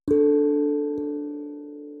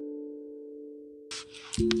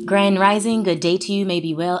Grand Rising, good day to you. May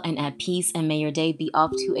be well and at peace, and may your day be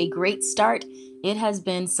off to a great start. It has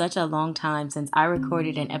been such a long time since I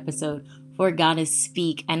recorded an episode for Goddess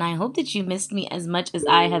Speak, and I hope that you missed me as much as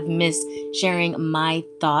I have missed sharing my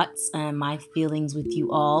thoughts and my feelings with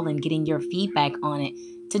you all and getting your feedback on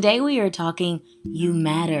it. Today we are talking You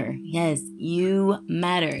Matter. Yes, you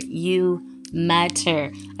matter. You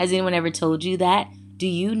matter. Has anyone ever told you that? Do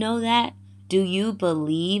you know that? Do you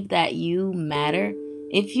believe that you matter?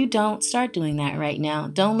 If you don't, start doing that right now.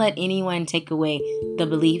 Don't let anyone take away the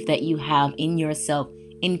belief that you have in yourself,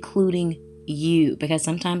 including you, because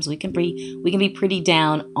sometimes we can be pretty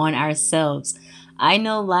down on ourselves. I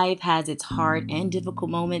know life has its hard and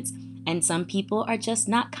difficult moments, and some people are just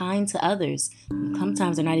not kind to others.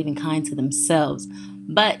 Sometimes they're not even kind to themselves.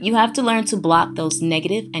 But you have to learn to block those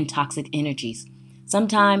negative and toxic energies.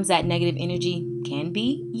 Sometimes that negative energy can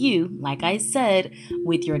be you, like I said,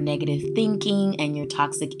 with your negative thinking and your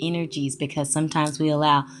toxic energies, because sometimes we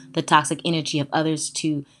allow the toxic energy of others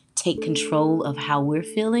to take control of how we're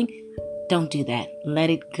feeling. Don't do that. Let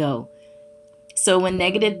it go. So when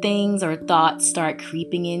negative things or thoughts start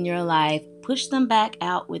creeping in your life, push them back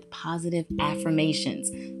out with positive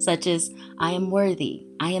affirmations, such as I am worthy,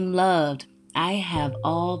 I am loved, I have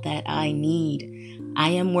all that I need.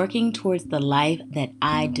 I am working towards the life that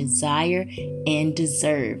I desire and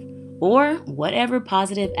deserve. Or whatever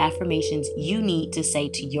positive affirmations you need to say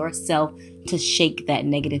to yourself to shake that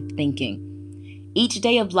negative thinking. Each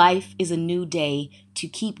day of life is a new day to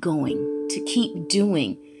keep going, to keep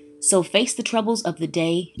doing. So face the troubles of the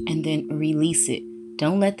day and then release it.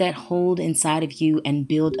 Don't let that hold inside of you and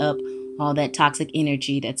build up all that toxic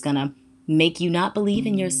energy that's going to make you not believe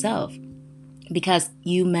in yourself, because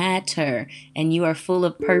you matter and you are full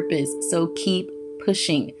of purpose. So keep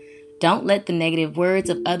pushing. Don't let the negative words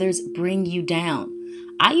of others bring you down.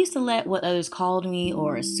 I used to let what others called me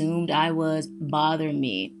or assumed I was bother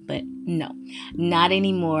me, but no, not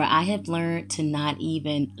anymore. I have learned to not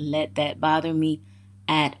even let that bother me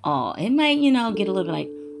at all. It might, get a little bit like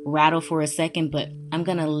rattle for a second, but I'm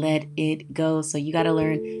going to let it go. So you got to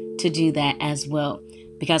learn to do that as well,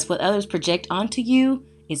 because what others project onto you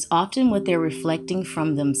is often what they're reflecting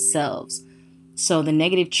from themselves. So the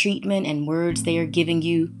negative treatment and words they are giving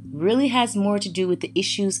you really has more to do with the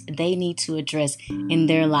issues they need to address in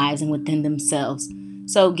their lives and within themselves.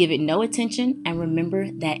 So give it no attention and remember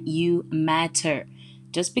that you matter.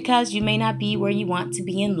 Just because you may not be where you want to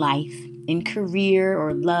be in life, in career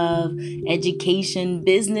or love, education,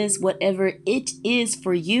 business, whatever it is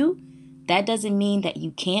for you, that doesn't mean that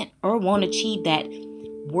you can't or won't achieve that.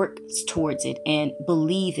 Work towards it and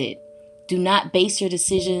believe it. Do not base your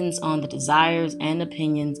decisions on the desires and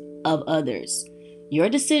opinions of others. Your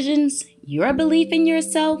decisions, your belief in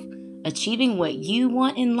yourself, achieving what you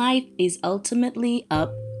want in life is ultimately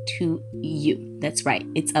up to you. That's right,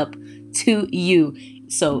 it's up to you.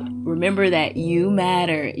 So remember that you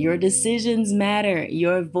matter. Your decisions matter.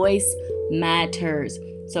 Your voice matters.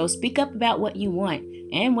 So speak up about what you want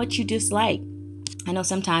and what you dislike. I know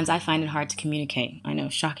sometimes I find it hard to communicate. I know,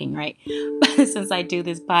 shocking, right? Since I do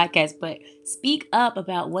this podcast, but speak up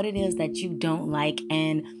about what it is that you don't like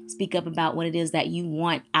and speak up about what it is that you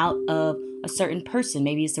want out of a certain person.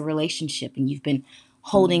 Maybe it's a relationship and you've been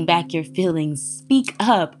holding back your feelings. Speak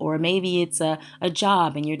up. Or maybe it's a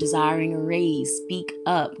job and you're desiring a raise. Speak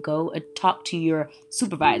up. Go talk to your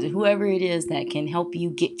supervisor, whoever it is that can help you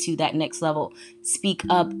get to that next level. Speak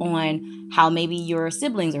up on how maybe your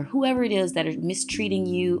siblings or whoever it is that are mistreating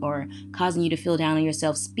you or causing you to feel down on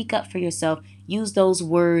yourself. Speak up for yourself. Use those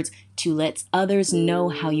words to let others know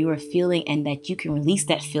how you are feeling and that you can release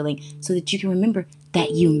that feeling so that you can remember that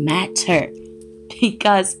you matter,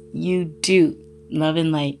 because you do. Love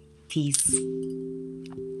and light. Peace.